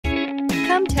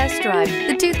Come test drive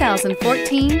the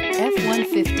 2014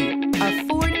 F-150. A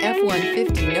Ford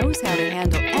F-150 knows how to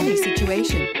handle any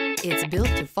situation. It's built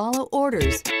to follow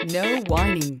orders, no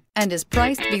whining, and is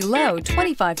priced below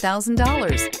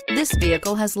 $25,000. This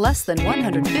vehicle has less than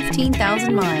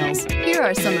 115,000 miles. Here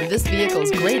are some of this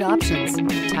vehicle's great options: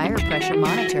 tire pressure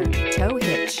monitor, tow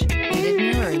hitch, heated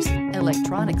mirrors,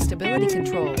 electronic stability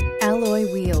control, alloy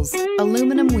wheels,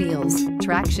 aluminum wheels,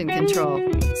 traction control,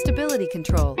 stability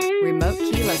control, remote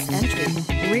keyless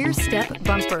entry, rear step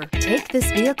bumper. Take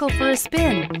this vehicle for a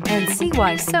spin and see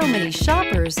why so many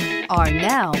shoppers are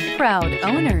now proud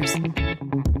owners.